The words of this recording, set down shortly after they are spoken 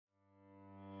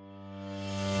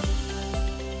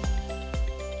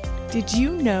Did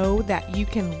you know that you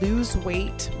can lose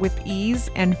weight with ease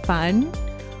and fun?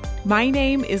 My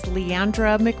name is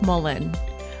Leandra McMullen.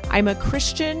 I'm a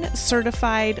Christian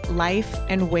certified life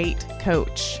and weight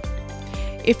coach.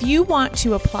 If you want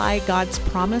to apply God's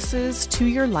promises to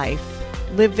your life,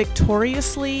 live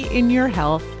victoriously in your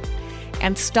health,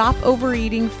 and stop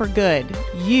overeating for good,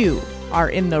 you are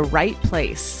in the right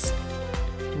place.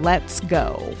 Let's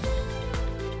go.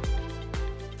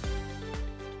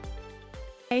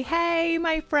 Hey,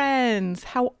 my friends.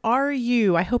 How are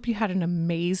you? I hope you had an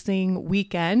amazing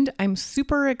weekend. I'm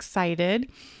super excited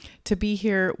to be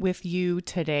here with you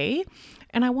today.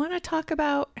 And I want to talk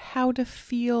about how to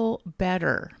feel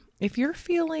better. If you're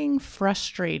feeling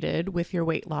frustrated with your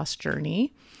weight loss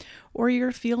journey, or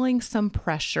you're feeling some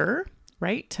pressure,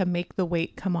 right, to make the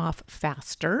weight come off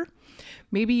faster,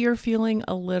 maybe you're feeling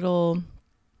a little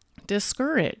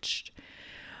discouraged.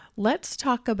 Let's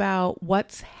talk about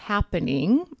what's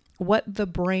happening, what the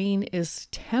brain is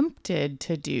tempted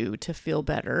to do to feel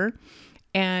better,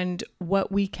 and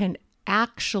what we can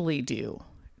actually do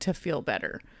to feel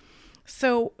better.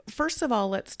 So, first of all,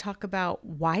 let's talk about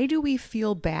why do we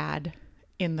feel bad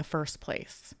in the first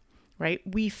place, right?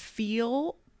 We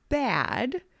feel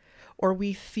bad, or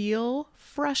we feel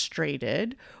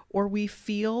frustrated, or we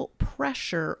feel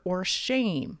pressure or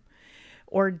shame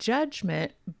or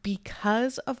judgment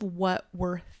because of what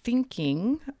we're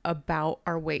thinking about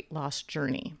our weight loss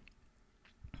journey.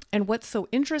 And what's so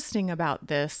interesting about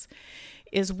this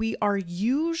is we are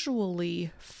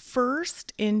usually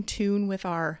first in tune with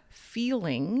our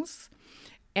feelings,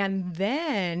 and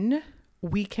then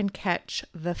we can catch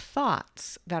the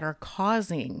thoughts that are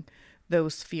causing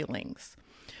those feelings,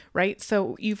 right?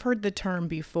 So you've heard the term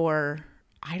before,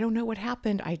 I don't know what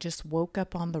happened. I just woke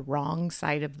up on the wrong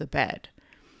side of the bed.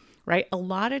 Right? A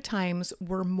lot of times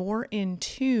we're more in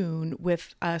tune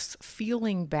with us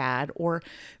feeling bad or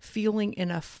feeling in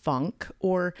a funk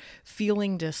or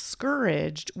feeling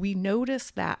discouraged. We notice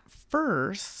that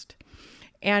first.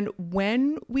 And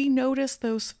when we notice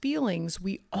those feelings,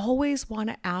 we always want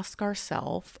to ask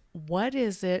ourselves, what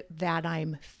is it that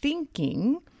I'm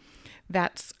thinking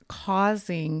that's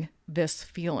causing this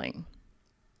feeling?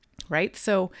 Right?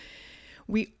 So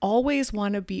we always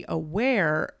want to be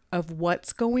aware of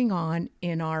what's going on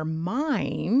in our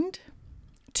mind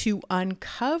to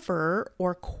uncover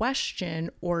or question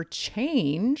or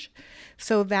change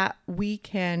so that we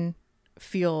can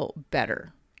feel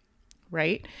better,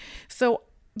 right? So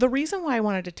the reason why I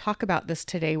wanted to talk about this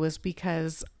today was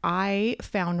because I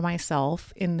found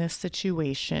myself in this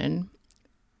situation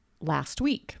last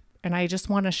week, and I just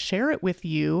want to share it with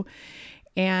you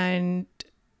and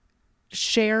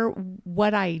share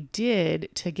what I did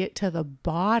to get to the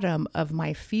bottom of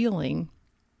my feeling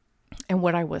and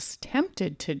what I was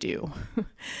tempted to do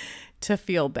to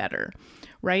feel better,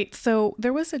 right? So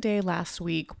there was a day last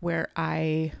week where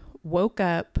I woke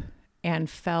up and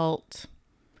felt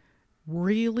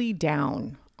really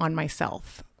down on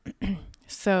myself.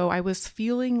 So I was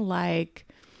feeling like,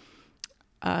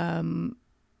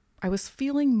 I was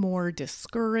feeling more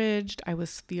discouraged. I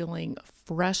was feeling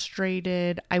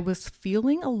frustrated. I was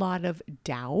feeling a lot of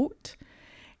doubt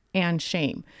and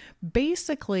shame.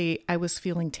 Basically, I was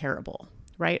feeling terrible,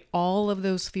 right? All of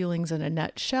those feelings in a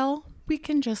nutshell, we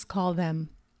can just call them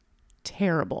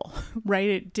terrible, right?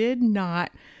 It did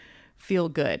not feel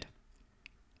good.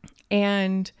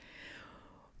 And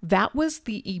that was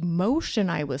the emotion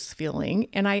I was feeling.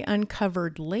 And I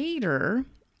uncovered later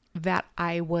that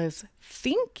I was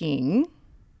thinking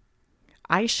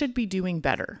I should be doing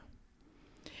better.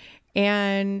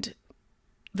 And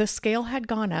the scale had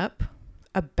gone up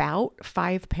about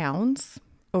 5 pounds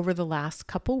over the last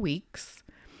couple weeks.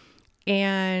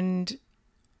 And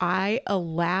I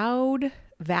allowed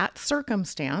that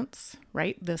circumstance,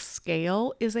 right? The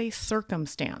scale is a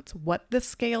circumstance. What the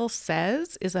scale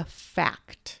says is a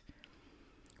fact,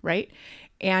 right?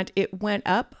 And it went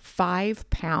up 5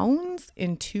 pounds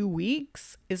in 2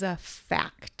 weeks is a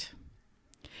fact.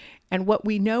 And what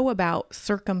we know about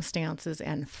circumstances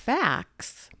and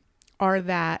facts are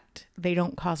that they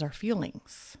don't cause our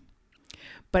feelings.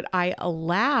 But I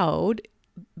allowed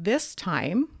this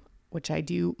time, which I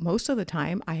do most of the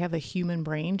time, I have a human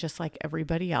brain just like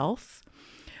everybody else.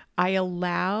 I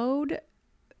allowed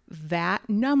that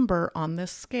number on the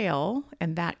scale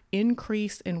and that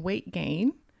increase in weight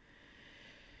gain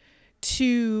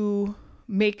to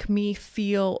make me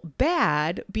feel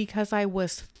bad because I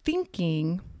was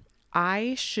thinking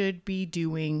I should be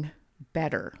doing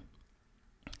better.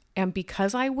 And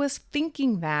because I was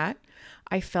thinking that,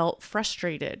 I felt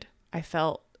frustrated. I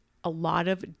felt a lot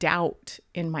of doubt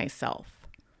in myself,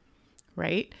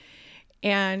 right?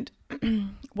 And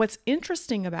what's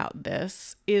interesting about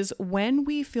this is when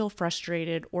we feel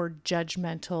frustrated or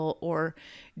judgmental or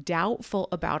doubtful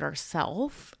about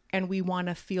ourselves and we want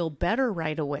to feel better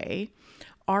right away,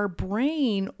 our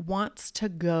brain wants to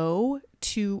go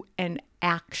to an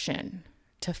action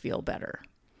to feel better.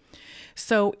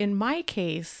 So in my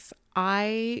case,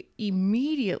 I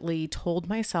immediately told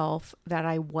myself that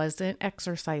I wasn't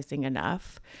exercising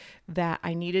enough, that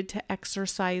I needed to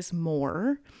exercise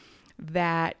more,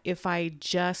 that if I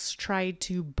just tried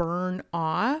to burn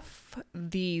off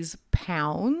these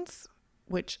pounds,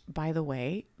 which by the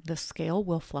way, the scale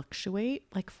will fluctuate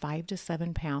like 5 to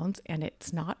 7 pounds, and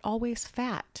it's not always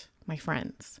fat, my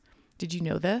friends. Did you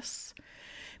know this?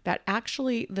 That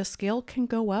actually the scale can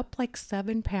go up like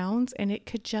 7 pounds and it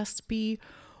could just be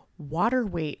water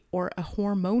weight or a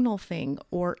hormonal thing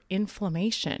or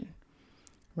inflammation,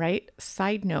 right?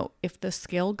 Side note, if the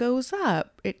scale goes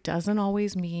up, it doesn't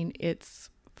always mean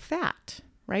it's fat,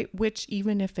 right? Which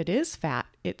even if it is fat,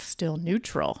 it's still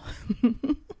neutral.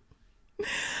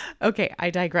 Okay,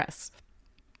 I digress.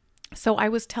 So I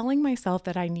was telling myself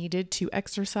that I needed to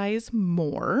exercise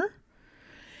more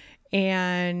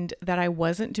and that I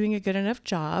wasn't doing a good enough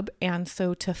job. And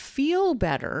so to feel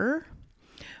better,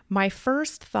 my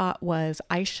first thought was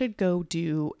I should go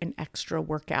do an extra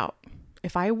workout.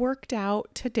 If I worked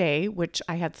out today, which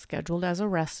I had scheduled as a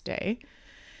rest day,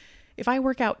 if I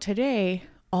work out today,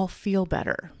 I'll feel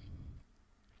better.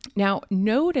 Now,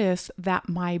 notice that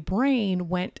my brain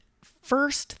went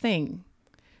first thing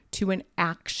to an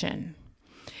action.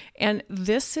 And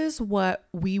this is what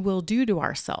we will do to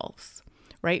ourselves,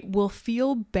 right? We'll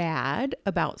feel bad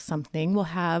about something. We'll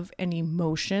have an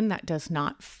emotion that does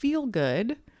not feel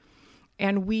good.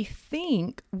 And we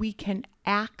think we can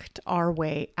act our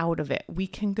way out of it. We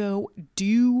can go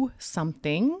do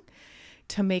something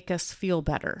to make us feel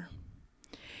better.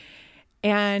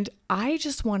 And I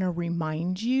just want to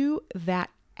remind you that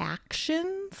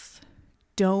actions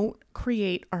don't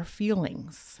create our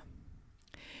feelings.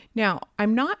 Now,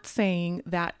 I'm not saying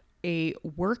that a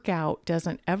workout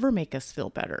doesn't ever make us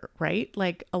feel better, right?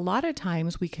 Like a lot of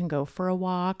times we can go for a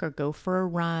walk or go for a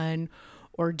run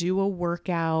or do a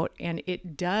workout, and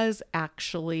it does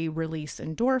actually release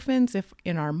endorphins if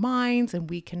in our minds and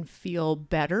we can feel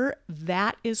better.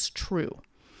 That is true.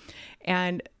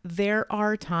 And there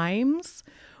are times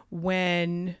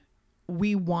when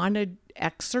we want to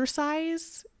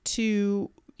exercise to,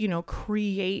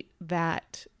 create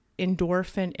that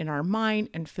endorphin in our mind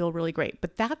and feel really great.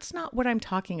 But that's not what I'm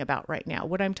talking about right now.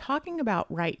 What I'm talking about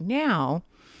right now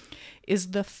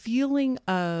is the feeling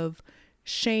of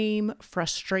shame,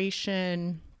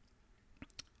 frustration,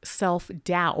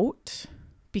 self-doubt,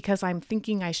 because I'm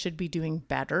thinking I should be doing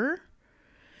better.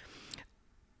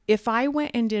 If I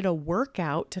went and did a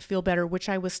workout to feel better, which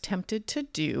I was tempted to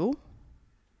do,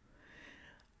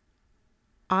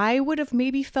 I would have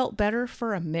maybe felt better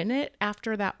for a minute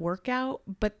after that workout,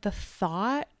 but the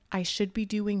thought I should be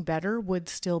doing better would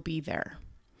still be there.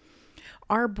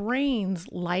 Our brains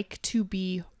like to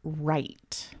be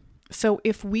right. So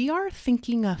if we are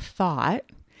thinking a thought,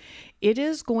 it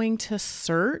is going to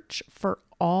search for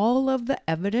all of the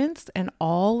evidence and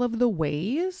all of the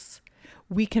ways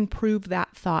we can prove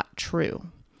that thought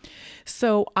true.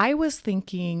 So I was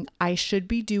thinking I should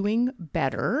be doing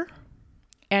better,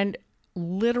 and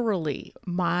literally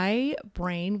my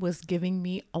brain was giving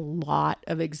me a lot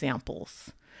of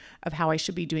examples of how I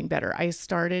should be doing better. I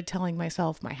started telling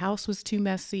myself my house was too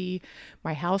messy,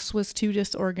 my house was too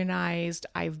disorganized,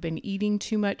 I've been eating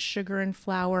too much sugar and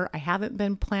flour, I haven't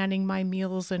been planning my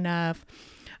meals enough,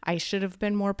 I should have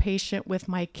been more patient with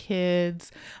my kids,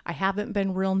 I haven't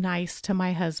been real nice to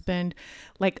my husband.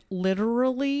 Like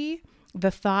literally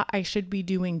the thought I should be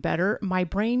doing better, my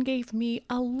brain gave me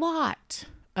a lot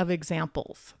of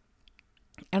examples.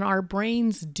 And our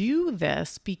brains do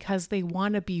this because they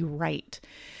want to be right.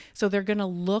 So they're going to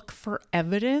look for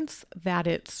evidence that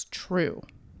it's true,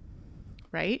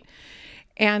 right?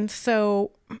 And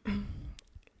so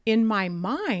in my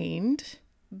mind,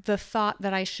 the thought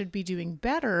that I should be doing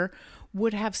better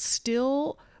would have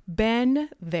still been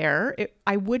there.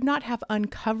 I would not have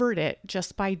uncovered it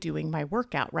just by doing my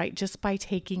workout, right? Just by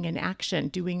taking an action,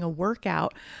 doing a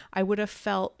workout, I would have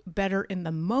felt better in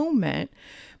the moment,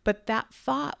 but that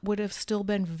thought would have still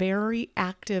been very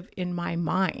active in my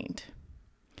mind.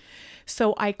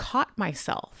 So I caught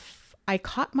myself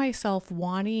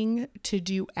wanting to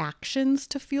do actions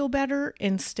to feel better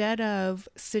instead of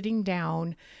sitting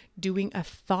down, doing a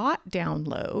thought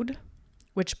download,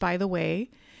 which by the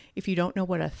way, if you don't know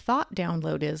what a thought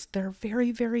download is, they're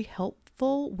very, very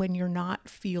helpful when you're not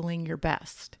feeling your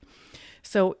best.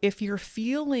 So if you're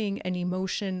feeling an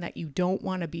emotion that you don't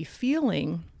want to be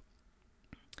feeling,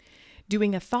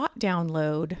 doing a thought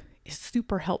download is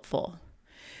super helpful.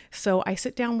 So I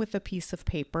sit down with a piece of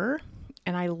paper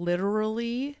and I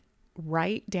literally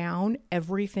write down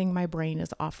everything my brain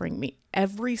is offering me,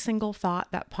 every single thought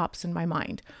that pops in my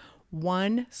mind,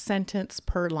 one sentence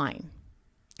per line.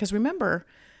 Because remember,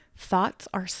 thoughts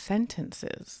are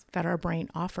sentences that our brain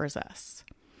offers us.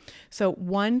 So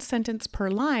one sentence per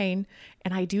line,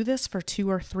 and I do this for 2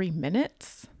 or 3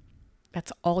 minutes.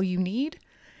 That's all you need.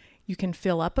 You can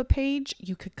fill up a page.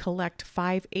 You could collect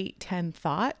 5, 8, 10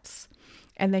 thoughts,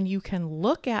 and then you can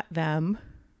look at them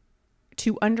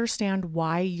to understand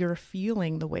why you're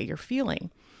feeling the way you're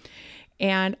feeling.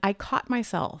 And I caught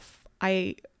myself.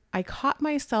 I caught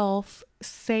myself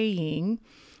saying,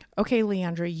 okay,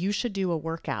 Leandra, you should do a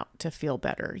workout to feel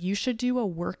better. You should do a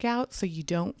workout so you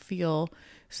don't feel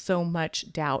so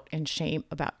much doubt and shame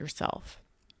about yourself.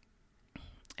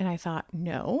 And I thought,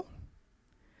 no,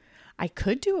 I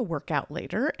could do a workout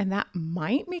later and that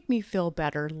might make me feel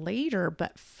better later.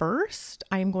 But first,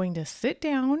 I am going to sit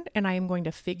down and I am going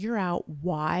to figure out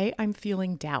why I'm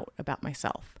feeling doubt about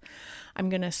myself. I'm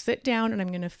going to sit down and I'm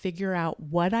going to figure out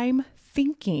what I'm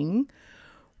thinking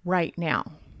right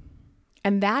now.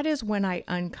 And that is when I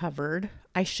uncovered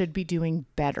I should be doing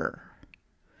better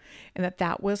and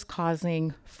that was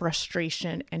causing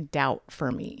frustration and doubt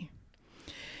for me.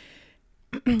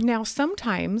 Now,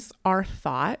 sometimes a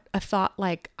thought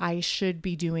like I should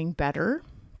be doing better,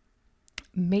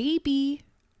 maybe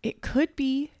it could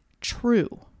be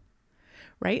true,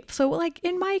 right? So like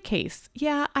in my case,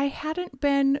 yeah, I hadn't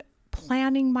been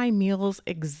planning my meals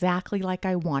exactly like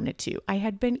I wanted to. I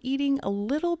had been eating a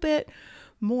little bit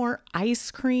more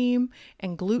ice cream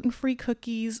and gluten-free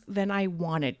cookies than I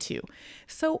wanted to.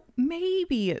 So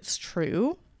maybe it's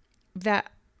true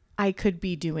that I could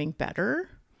be doing better.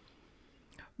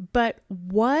 But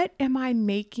what am I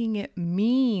making it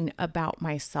mean about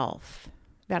myself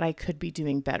that I could be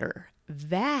doing better?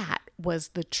 That was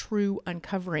the true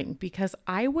uncovering, because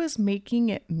I was making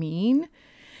it mean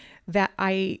that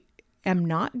I am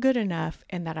not good enough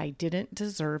and that I didn't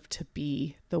deserve to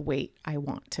be the weight I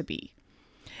want to be.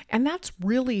 And that's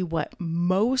really what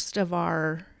most of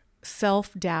our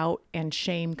self-doubt and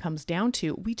shame comes down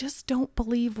to. We just don't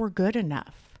believe we're good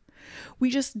enough. We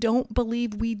just don't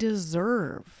believe we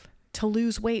deserve to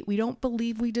lose weight. We don't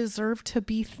believe we deserve to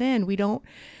be thin. We don't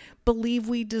believe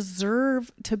we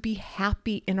deserve to be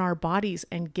happy in our bodies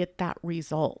and get that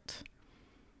result.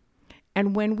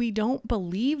 And when we don't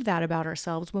believe that about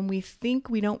ourselves, when we think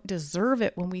we don't deserve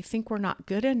it, when we think we're not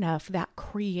good enough, that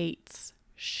creates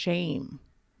shame,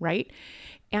 right?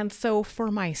 And so for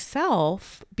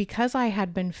myself, because I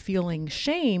had been feeling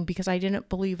shame because I didn't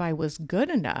believe I was good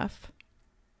enough,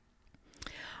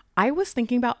 I was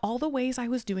thinking about all the ways I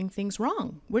was doing things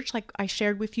wrong, which, like I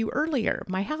shared with you earlier,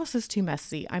 my house is too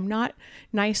messy. I'm not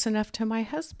nice enough to my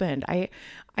husband.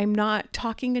 I'm not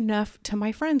talking enough to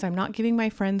my friends. I'm not giving my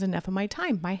friends enough of my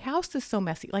time. My house is so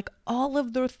messy. Like all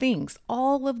of the things,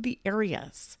 all of the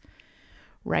areas,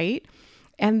 right?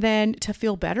 And then to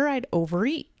feel better, I'd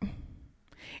overeat.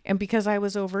 And because I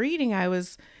was overeating, I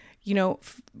was,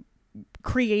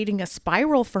 creating a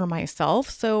spiral for myself.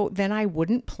 So then I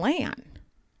wouldn't plan.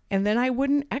 And then I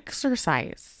wouldn't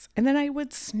exercise. And then I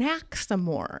would snack some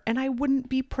more and I wouldn't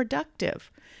be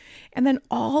productive. And then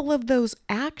all of those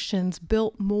actions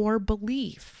built more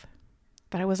belief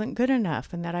that I wasn't good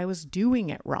enough and that I was doing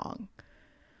it wrong.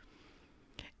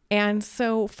 And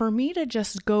so for me to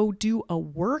just go do a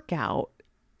workout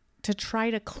to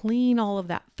try to clean all of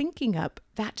that thinking up,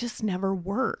 that just never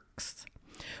works.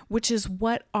 Which is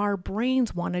what our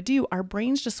brains want to do. Our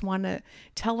brains just want to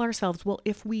tell ourselves, well,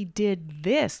 if we did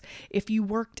this, if you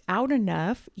worked out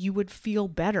enough, you would feel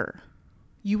better.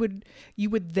 You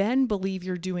would then believe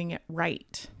you're doing it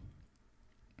right.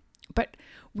 But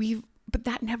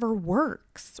that never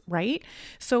works, right?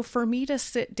 So for me to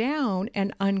sit down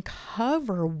and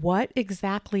uncover what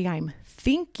exactly I'm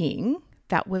thinking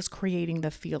that was creating the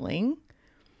feeling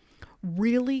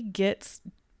really gets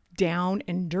down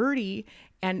and dirty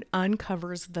and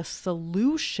uncovers the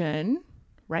solution,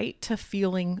 right, to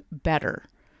feeling better.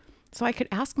 So I could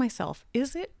ask myself,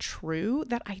 is it true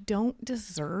that I don't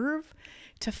deserve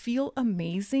to feel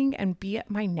amazing and be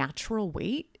at my natural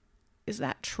weight? Is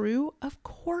that true? Of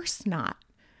course not.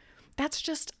 That's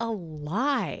just a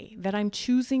lie that I'm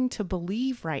choosing to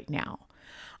believe right now.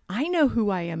 I know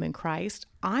who I am in Christ.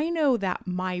 I know that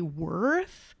my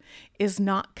worth is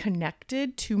not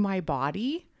connected to my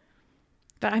body,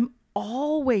 that I'm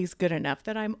always good enough,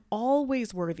 that I'm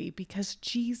always worthy because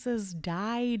Jesus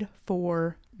died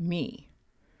for me.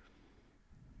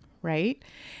 right?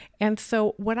 And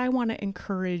so what I want to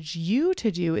encourage you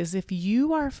to do is if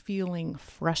you are feeling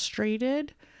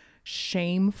frustrated,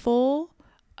 shameful,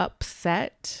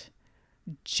 upset,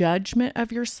 judgment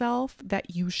of yourself,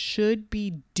 that you should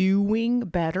be doing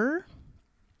better,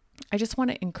 I just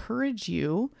want to encourage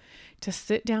you to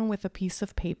sit down with a piece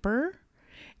of paper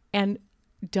and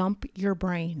dump your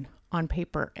brain on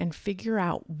paper and figure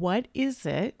out what is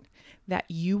it that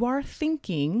you are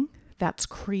thinking that's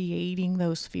creating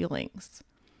those feelings.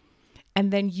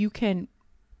 And then you can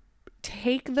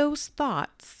take those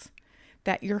thoughts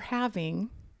that you're having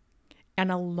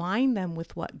and align them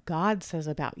with what God says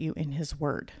about you in His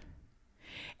Word.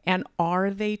 And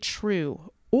are they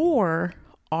true, or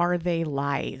are they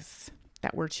lies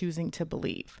that we're choosing to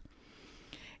believe?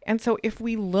 And so if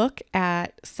we look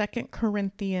at 2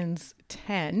 Corinthians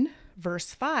 10,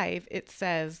 verse 5, it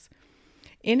says,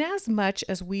 "Inasmuch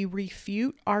as we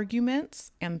refute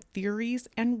arguments and theories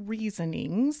and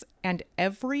reasonings and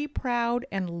every proud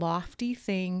and lofty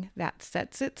thing that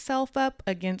sets itself up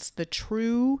against the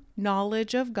true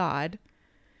knowledge of God,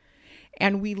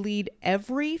 and we lead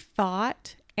every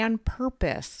thought and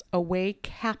purpose away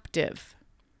captive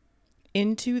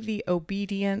into the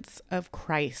obedience of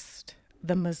Christ,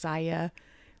 the Messiah,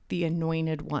 the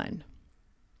Anointed One."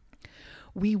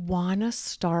 We want to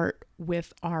start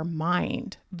with our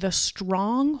mind. The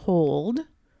stronghold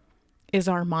is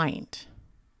our mind.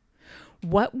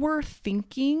 What we're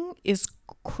thinking is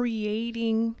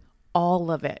creating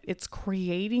all of it. It's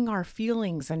creating our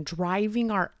feelings and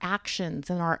driving our actions,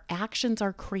 and our actions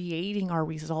are creating our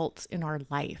results in our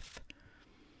life.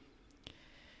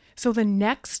 So the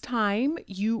next time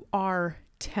you are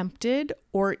tempted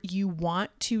or you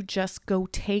want to just go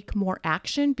take more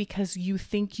action because you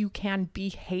think you can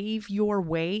behave your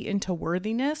way into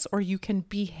worthiness, or you can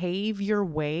behave your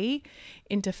way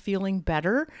into feeling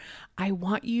better, I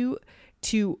want you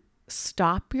to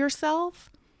stop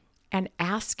yourself and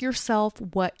ask yourself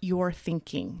what you're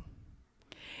thinking.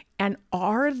 And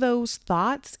are those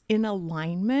thoughts in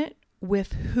alignment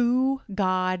with who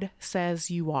God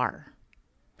says you are?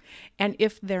 And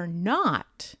if they're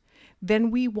not,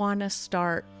 then we want to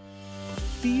start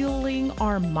filling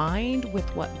our mind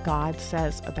with what God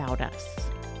says about us.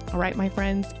 All right, my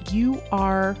friends, you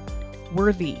are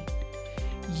worthy.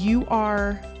 You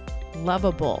are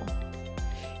lovable.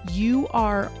 You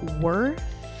are worth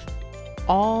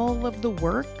all of the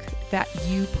work that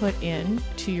you put in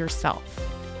to yourself.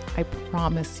 I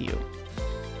promise you.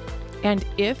 And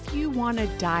if you want to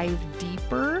dive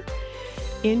deeper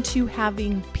into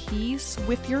having peace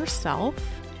with yourself,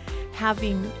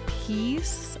 having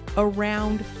peace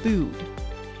around food,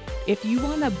 if you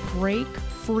want to break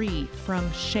free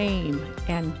from shame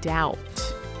and doubt,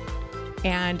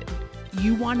 and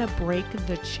you want to break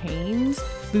the chains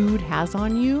food has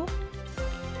on you,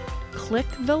 click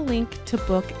the link to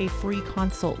book a free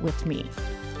consult with me.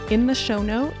 In the show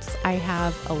notes, I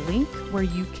have a link where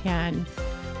you can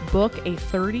book a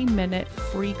 30-minute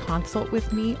free consult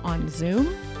with me on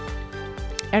Zoom,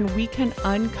 and we can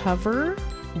uncover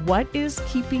what is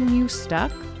keeping you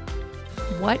stuck,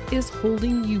 what is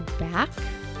holding you back,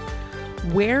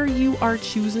 where you are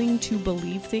choosing to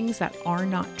believe things that are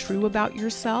not true about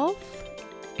yourself,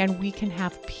 and we can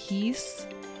have peace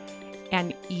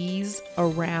and ease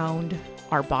around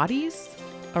our bodies,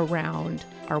 around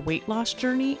our weight loss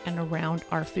journey, and around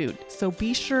our food. So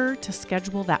be sure to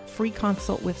schedule that free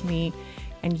consult with me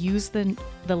and use the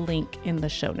link in the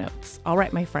show notes. All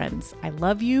right, my friends, I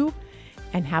love you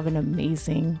and have an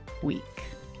amazing week.